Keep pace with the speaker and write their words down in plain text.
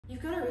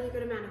You've got a really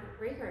good amount of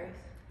regrowth.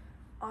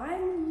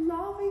 I'm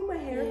loving my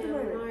hair at the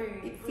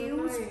moment. It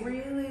feels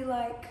really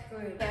like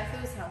good. Yeah, it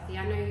feels healthy.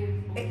 I know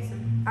you always.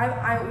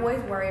 I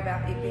always worry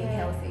about it being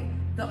healthy.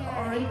 The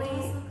only it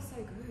does look so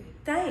good.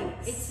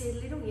 Thanks. It's a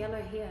little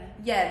yellow here.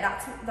 Yeah,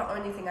 that's the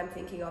only thing I'm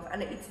thinking of,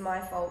 and it's my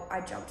fault. I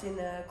jumped in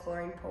a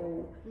chlorine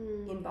pool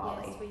in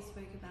Bali. Yes, we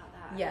spoke about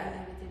that. Yeah. I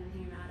never did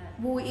anything about it.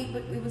 Well,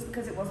 it was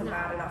because it wasn't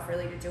bad enough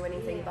really to do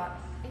anything, but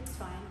it's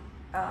fine.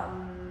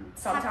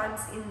 Sometimes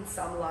in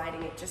some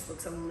lighting it just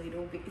looks a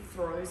little bit, it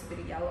throws a bit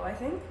of yellow, I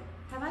think.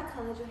 Have I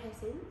coloured your hair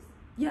since?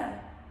 Yeah.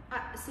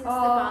 Since the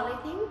Bali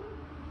thing?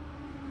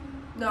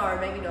 No,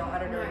 maybe not. I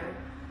don't know.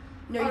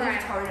 No, you did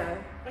a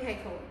toner. Okay,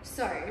 cool.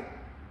 So,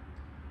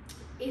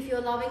 if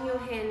you're loving your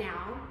hair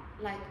now,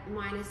 like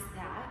minus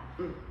that,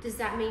 does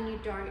that mean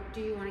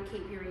do you want to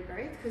keep your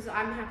regrowth? Because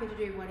I'm happy to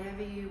do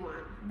whatever you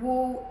want.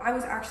 Well, I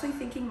was actually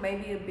thinking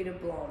maybe a bit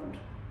of blonde.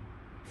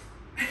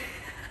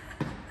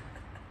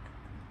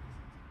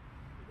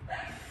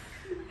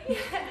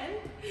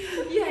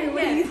 Yeah.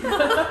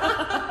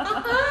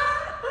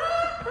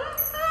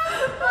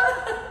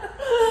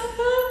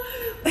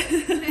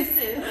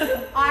 Listen,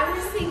 I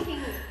was thinking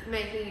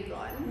making you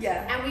blonde.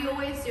 Yeah. And we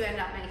always do end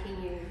up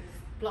making you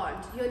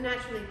blonde. You're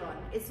naturally blonde.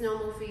 It's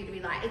normal for you to be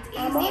light. It's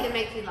easy to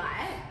make you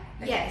light.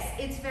 Okay. Yes,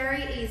 it's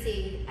very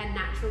easy and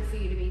natural for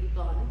you to be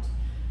blonde.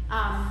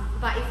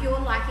 But if you're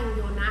liking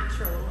your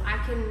natural, I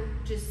can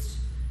just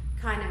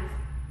kind of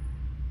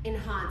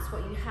enhance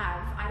what you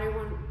have. I don't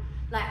want,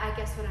 like, I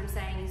guess what I'm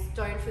saying is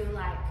don't feel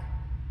like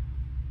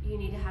you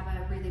need to have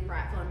a really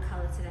bright blonde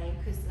colour today,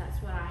 because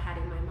that's what I had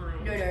in my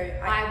mind. No,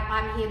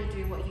 I'm here to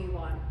do what you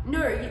want.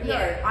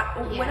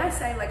 When I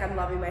say like I'm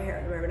loving my hair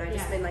at the moment, I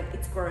just mean like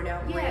it's grown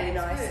out really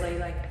nicely.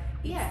 Good.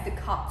 Like the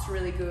cut's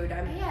really good.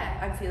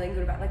 I'm feeling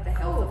good about like the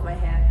health of my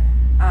hair.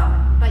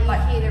 But you're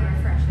here to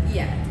refresh it.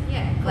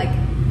 Yeah. Cool.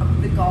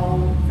 Like the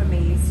goal for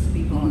me is to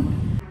be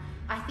blonde.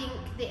 I think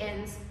the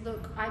ends,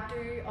 look, I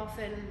do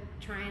often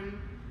try and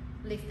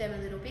lift them a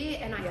little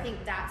bit, and I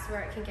think that's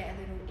where it can get a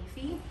little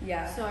iffy.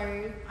 Yeah. So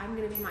I'm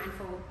going to be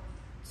mindful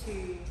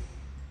to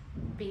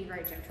be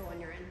very gentle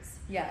on your ends.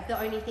 Yeah. The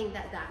only thing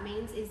that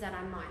means is that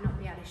I might not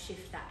be able to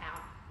shift that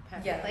out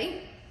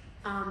perfectly.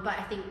 But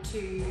I think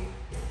to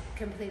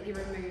completely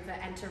remove it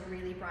and to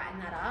really brighten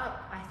that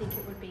up, I think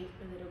it would be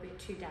a little bit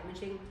too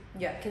damaging.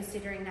 Yeah.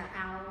 Considering that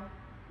our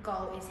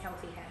goal is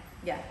healthy hair.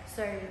 Yeah.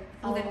 So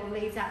I'll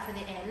leave that for the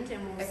end,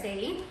 and we'll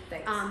see.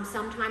 Thanks.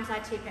 Sometimes I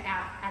tip it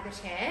out at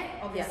the chair.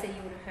 Obviously,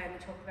 you would have heard me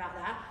talk about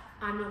that.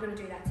 I'm not going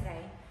to do that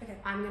today. Okay.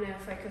 I'm going to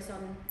focus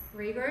on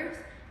regrowth,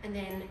 and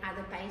then at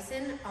the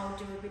basin, I'll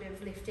do a bit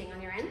of lifting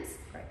on your ends.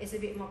 Right. It's a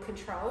bit more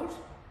controlled,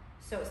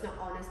 so it's not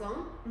on as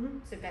long.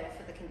 So better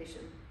for the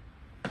condition.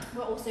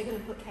 We're also going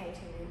to put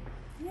K2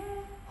 in.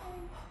 Yay!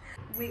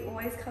 We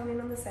always come in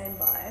on the same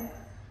vibe.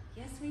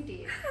 Yes, we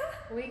did.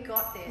 We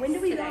got this. When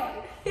do we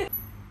today. go?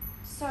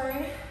 So,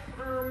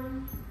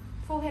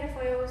 full head of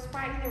oils,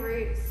 brighten the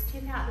roots,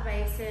 tip out the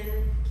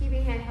basin, keep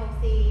your hair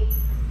healthy.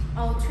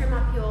 I'll trim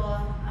up your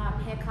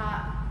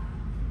haircut,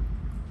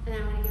 and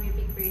then I'm going to give you a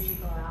big bougie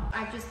blow out.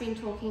 I've just been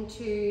talking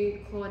to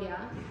Claudia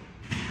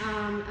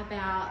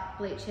about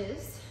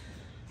bleaches.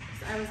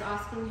 So I was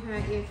asking her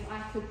if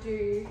I could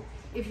do,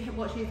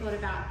 what she thought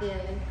about the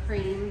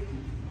cream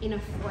in a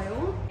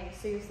foil. Okay,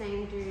 so you're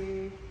saying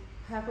do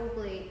purple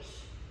bleach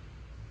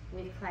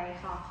with clay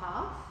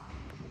half-half,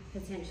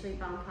 potentially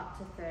bump up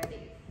to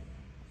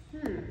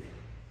 30.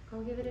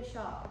 I'll give it a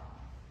shot.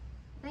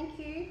 Thank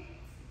you.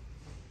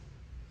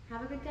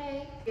 Have a good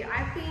day.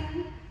 I've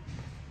been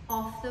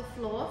off the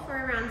floor for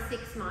around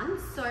 6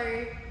 months,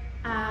 so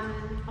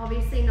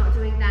obviously not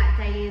doing that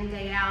day in,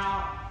 day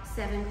out,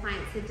 7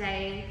 clients a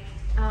day.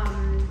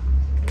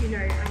 You know,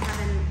 I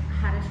haven't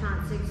had a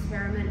chance to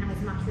experiment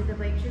as much with the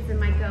bleachers, and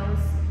my girls,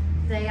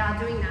 they are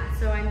doing that.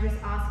 So I'm just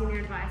asking their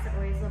advice. I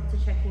always love to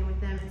check in with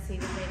them and see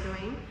what they're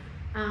doing.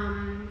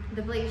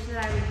 The bleach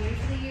that I would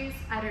usually use,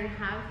 I don't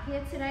have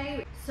here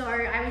today. So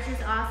I was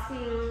just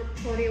asking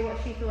Claudia what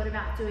she thought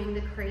about doing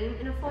the cream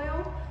in a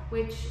foil,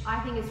 which I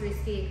think is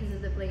risky because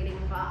of the bleeding,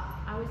 but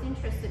I was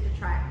interested to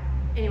try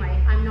it.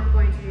 Anyway, I'm not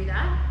going to do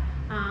that.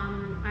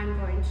 I'm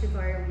going to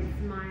go with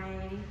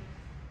my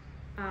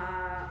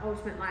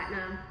Ultimate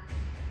Lightener,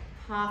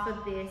 half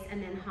of this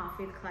and then half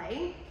with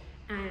clay.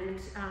 And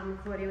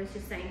Claudia was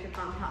just saying to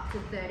bump up to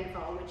 30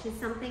 volt, which is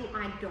something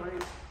I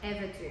don't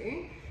ever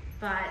do.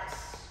 But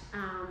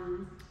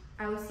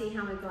I will see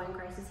how we're going.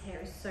 Grace's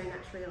hair is so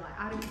naturally light.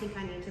 I don't think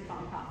I need to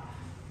bump up.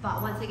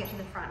 But once I get to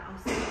the front,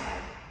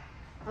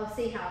 I'll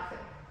see how I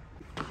feel.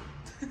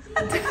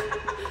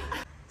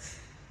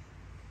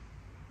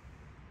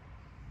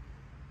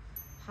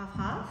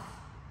 Half-half.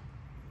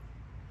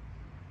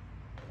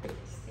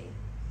 Let's see.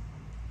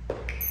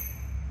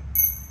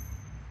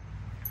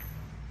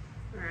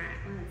 Alright,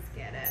 let's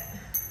get it.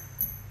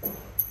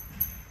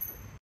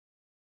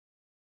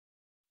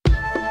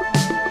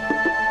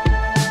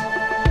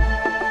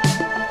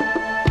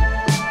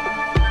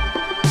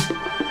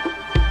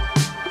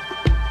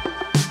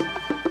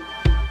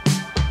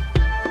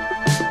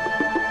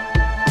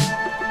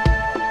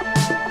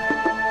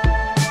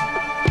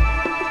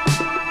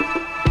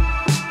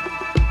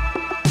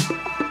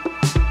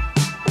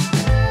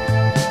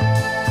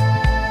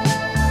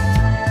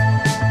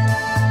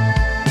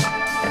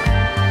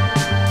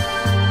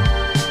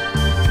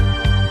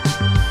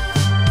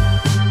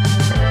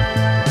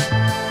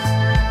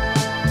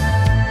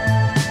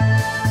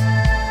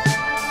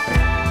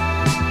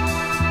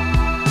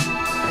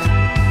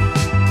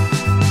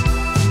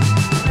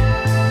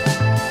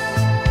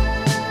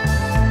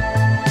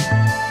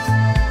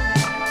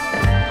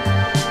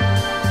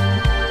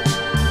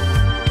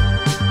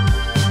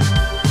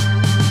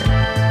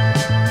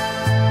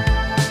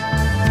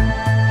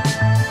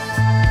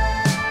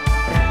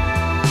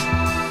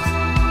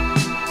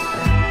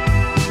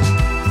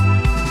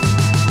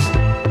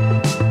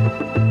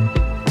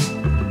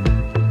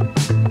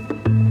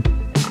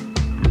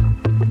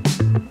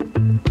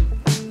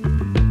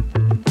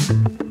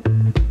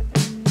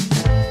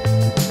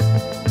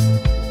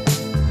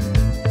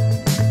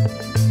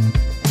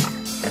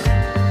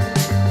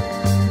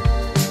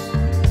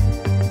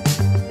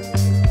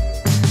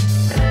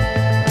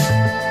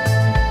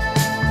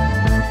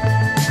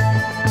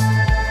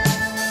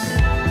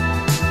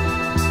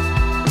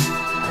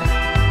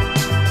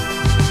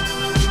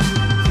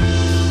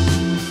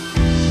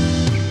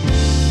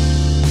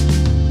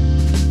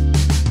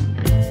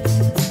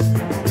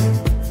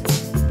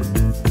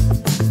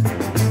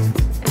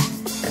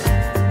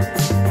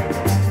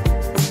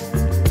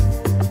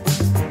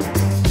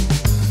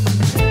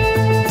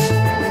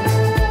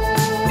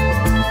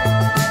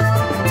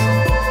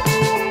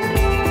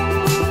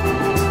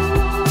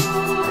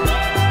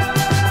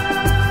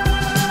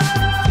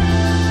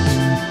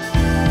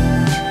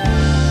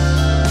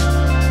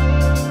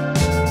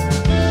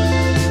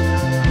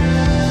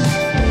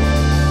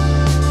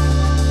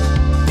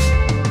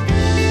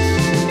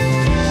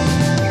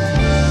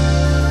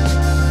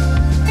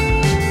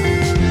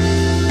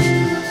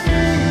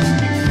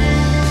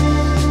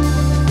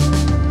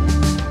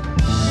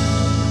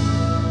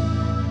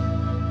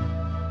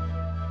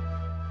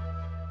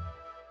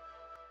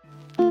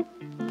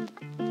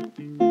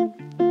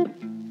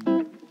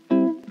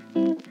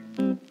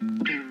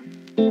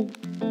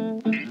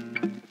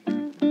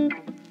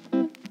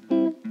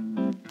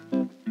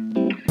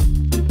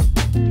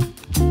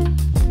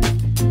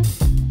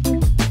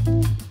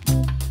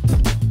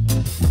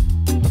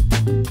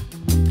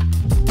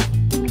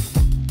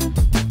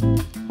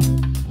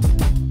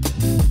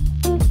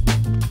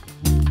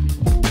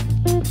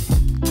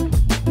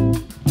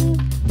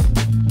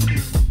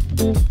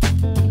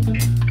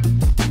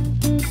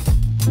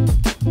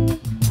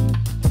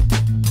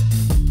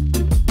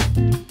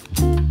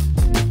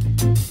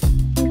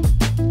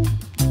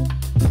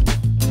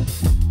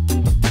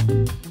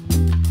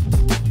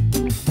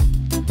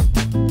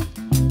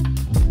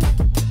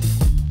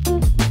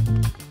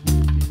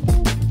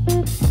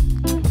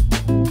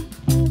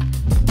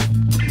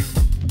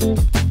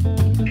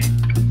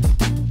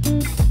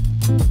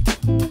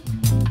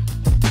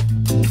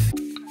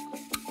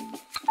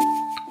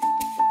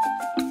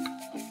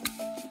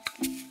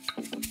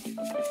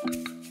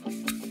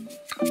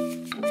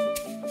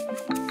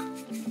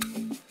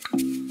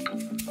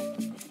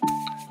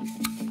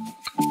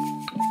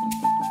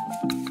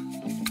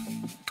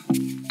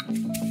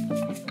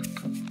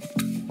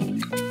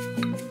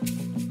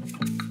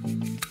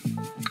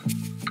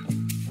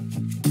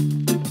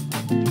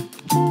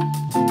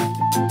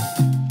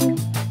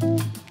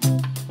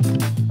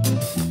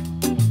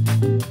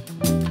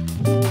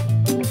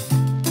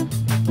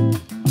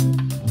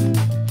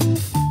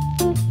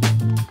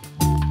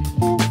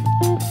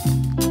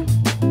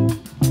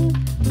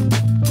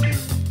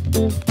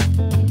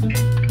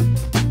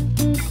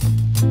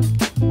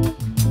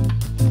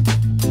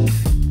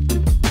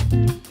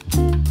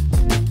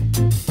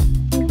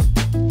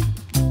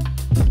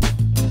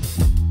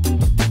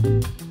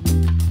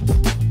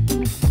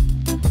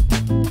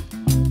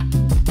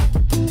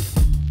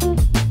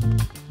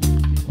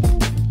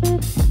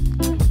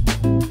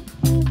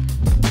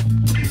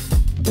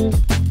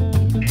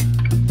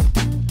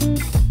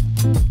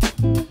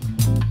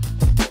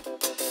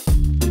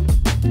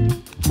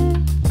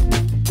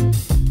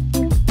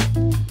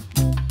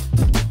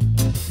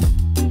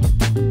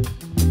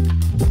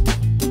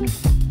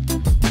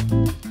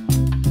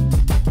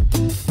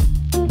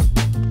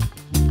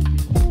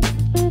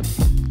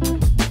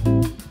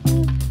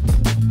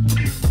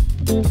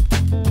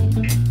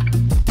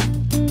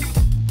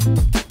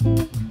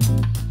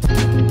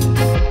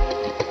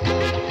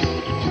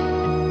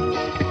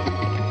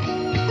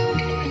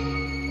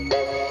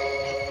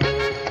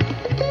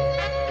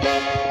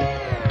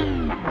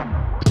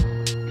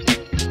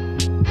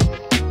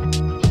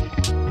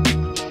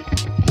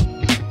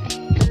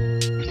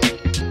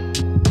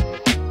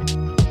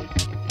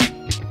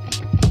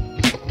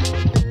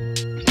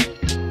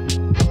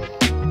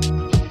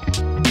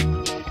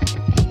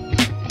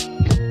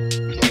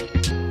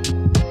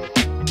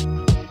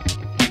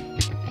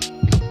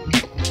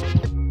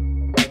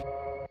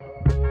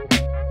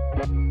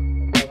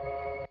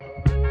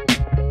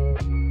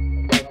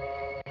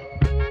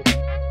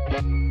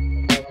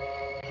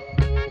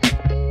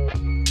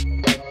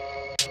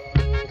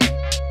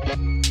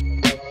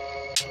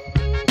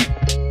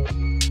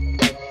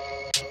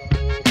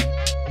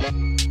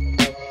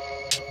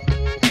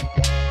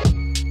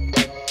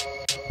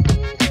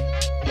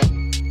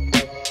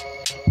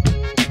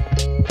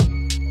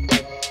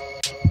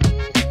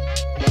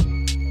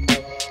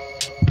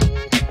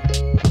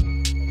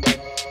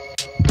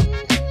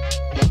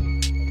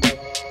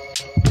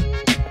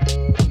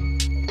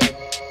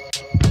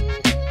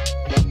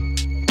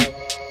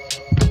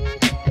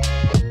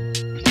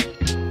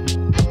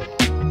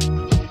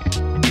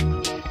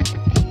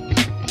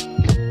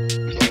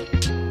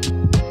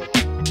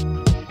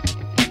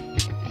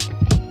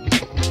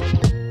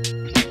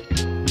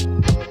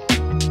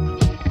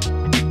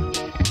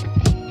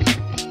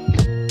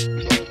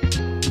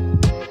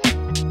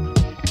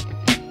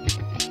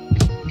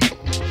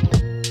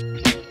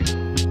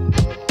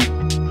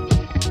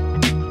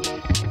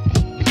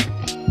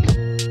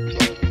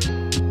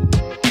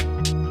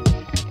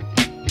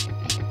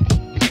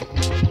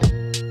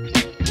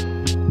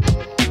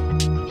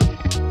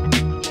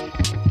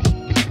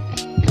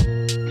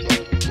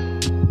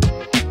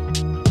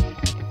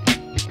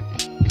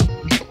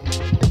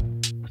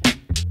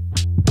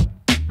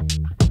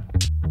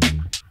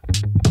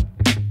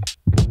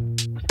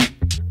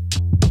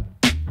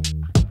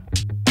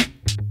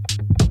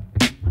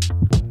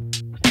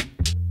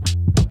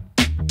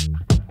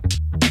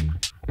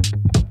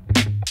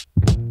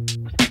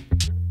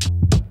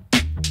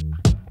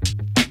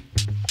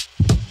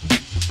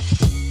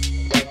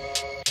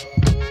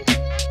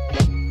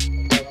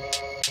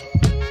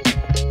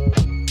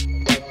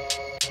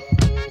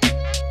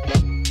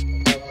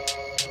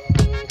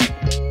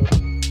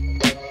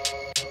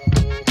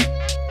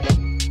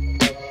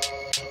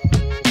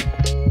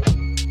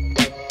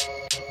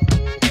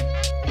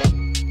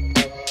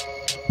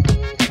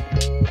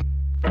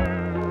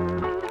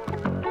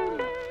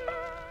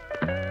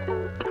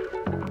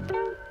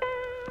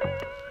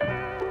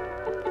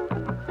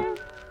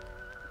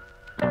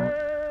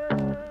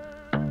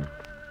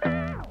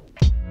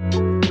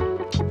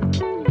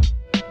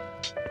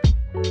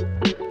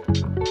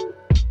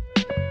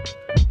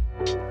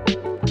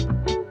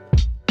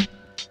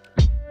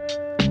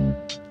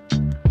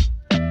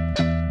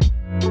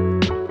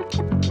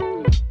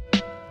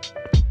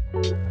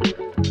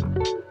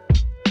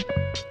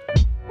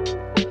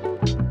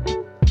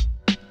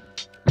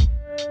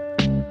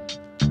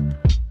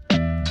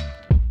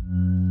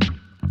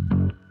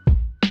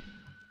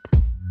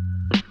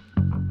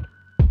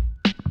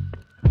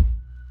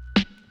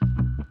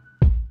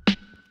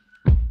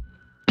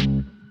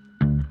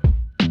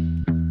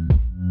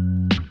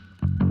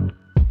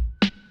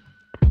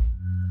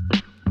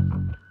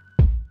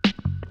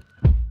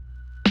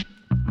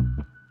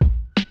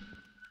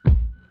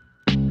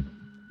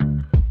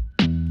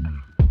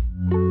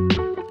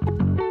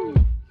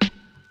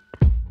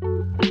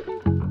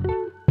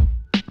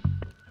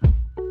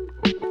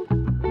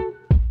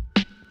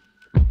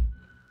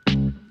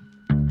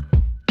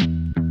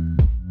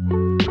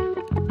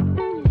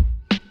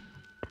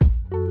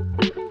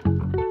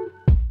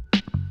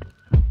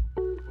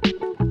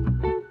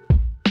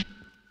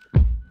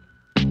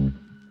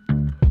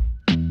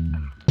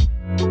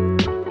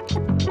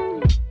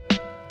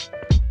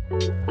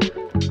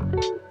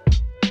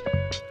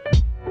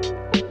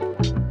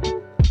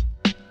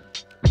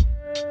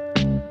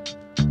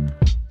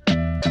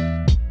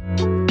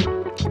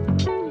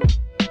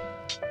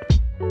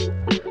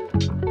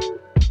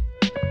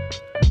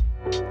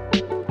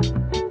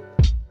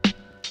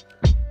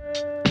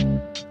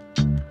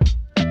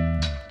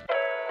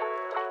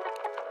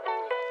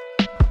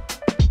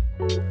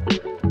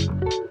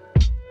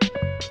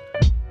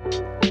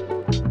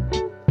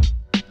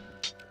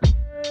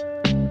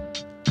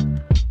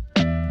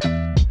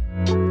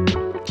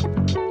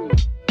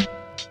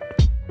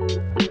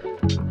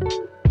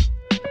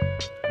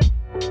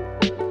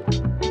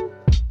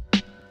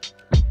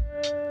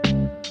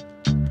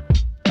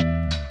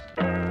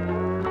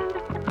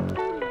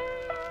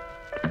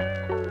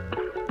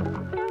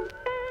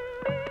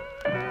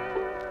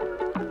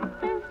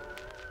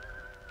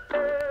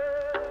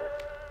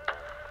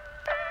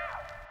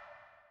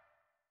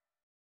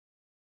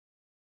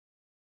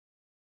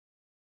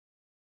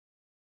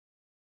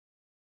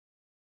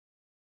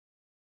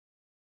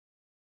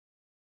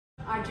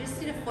 I just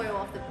did a foil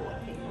off the board,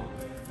 people,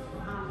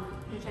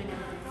 which I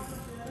never do.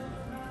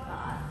 But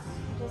I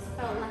just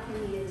felt like I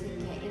needed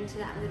to get into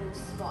that little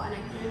spot and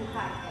I couldn't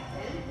quite get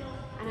there.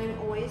 And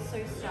I'm always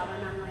so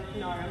stubborn, I'm like,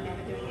 no, I'm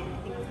never doing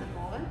anything off the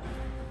board.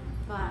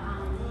 But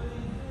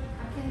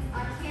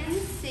I can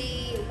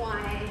see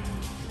why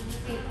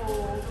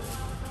people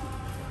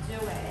do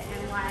it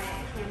and why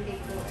it can be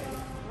good.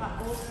 But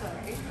also,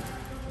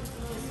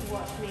 just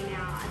watch me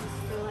now, I just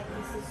feel like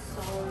this is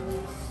so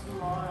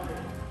slow.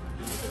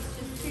 It's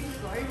just too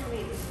slow for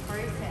me, this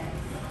process.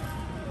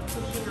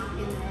 Pushing up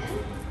in there.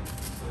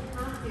 I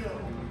can't feel.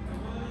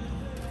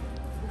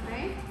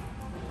 Okay?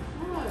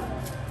 No.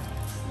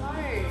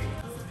 Slow.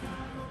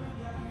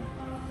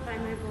 By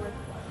my board.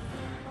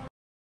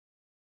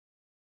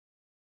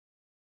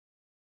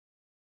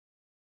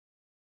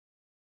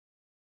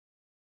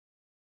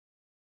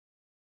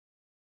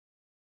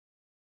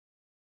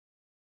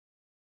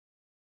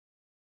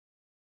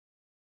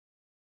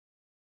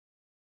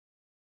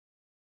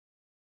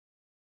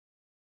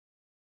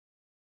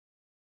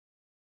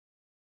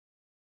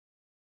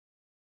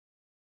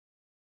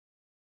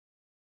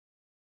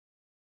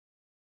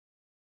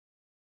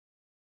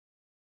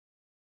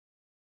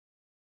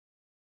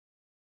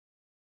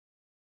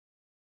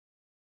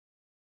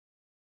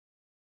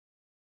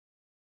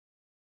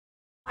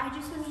 I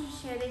just wanted to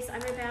share this.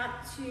 I'm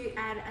about to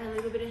add a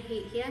little bit of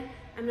heat here.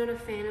 I'm not a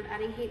fan of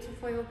adding heat to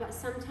foil, but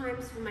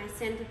sometimes for my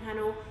center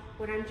panel,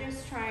 when I'm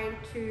just trying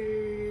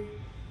to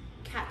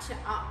catch it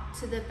up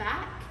to the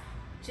back,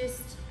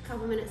 just a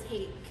couple minutes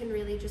heat can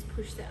really just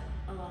push that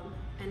along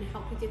and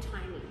help with your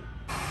timing.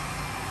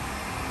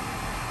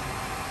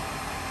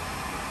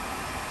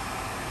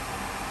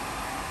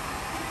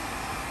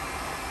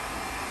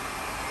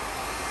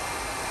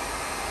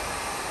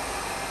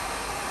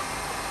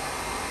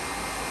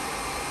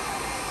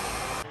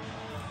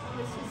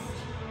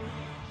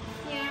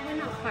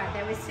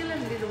 We're still a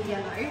little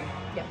yellow.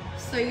 Yep.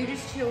 So you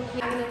just chill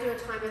here. I'm going to do a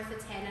timer for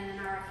 10 and then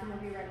I reckon we'll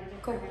be ready to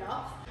cook it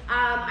off.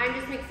 I'm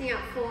just mixing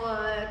up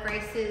for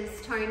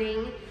Grace's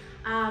toning.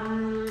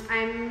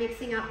 I'm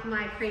mixing up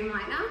my cream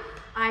lightener.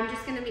 I'm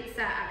just going to mix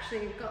that,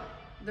 actually I've got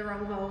the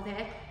wrong bowl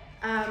there,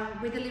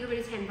 with a little bit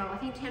of 10 vol. I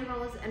think 10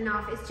 vol is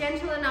enough. It's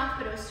gentle enough,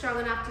 but it was strong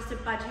enough just to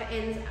budge her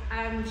ends.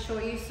 I'm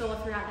sure you saw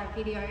throughout that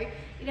video.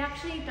 It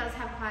actually does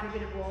have quite a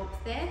bit of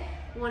warmth there.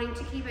 Wanting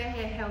to keep her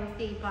hair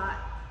healthy, but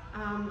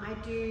I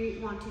do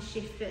want to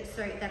shift it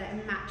so that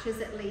it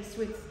matches at least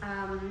with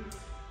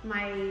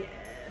my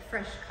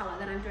fresh colour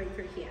that I'm doing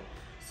through here.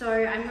 So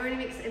I'm going to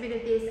mix a bit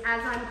of this.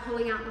 As I'm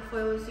pulling out the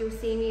foils, you'll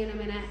see me in a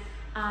minute,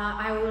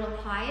 I will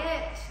apply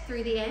it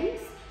through the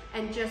ends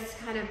and just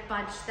kind of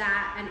budge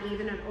that and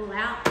even it all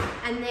out.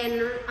 And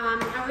then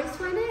I always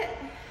find it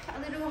a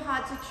little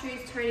hard to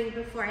choose toning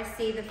before I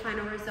see the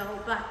final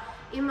result, but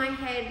in my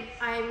head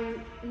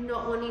I'm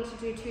not wanting to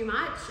do too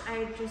much.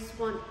 I just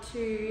want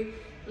to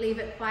leave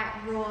it quite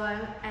raw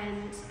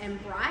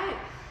and bright.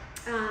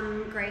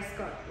 Grace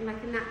got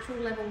like a natural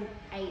level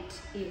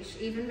 8-ish,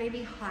 even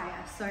maybe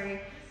higher, so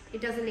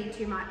it doesn't need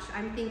too much.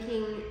 I'm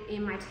thinking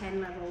in my 10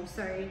 level,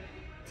 so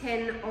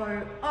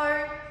 10.00,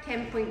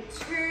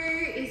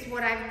 10.2 is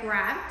what I've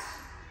grabbed.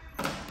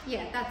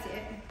 Yeah, that's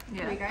it.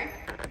 Yeah. Here we go.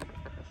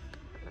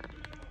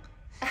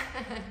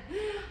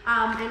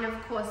 And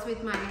of course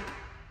with my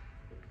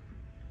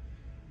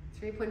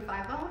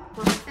 3.5 volt,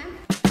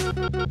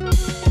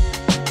 1%.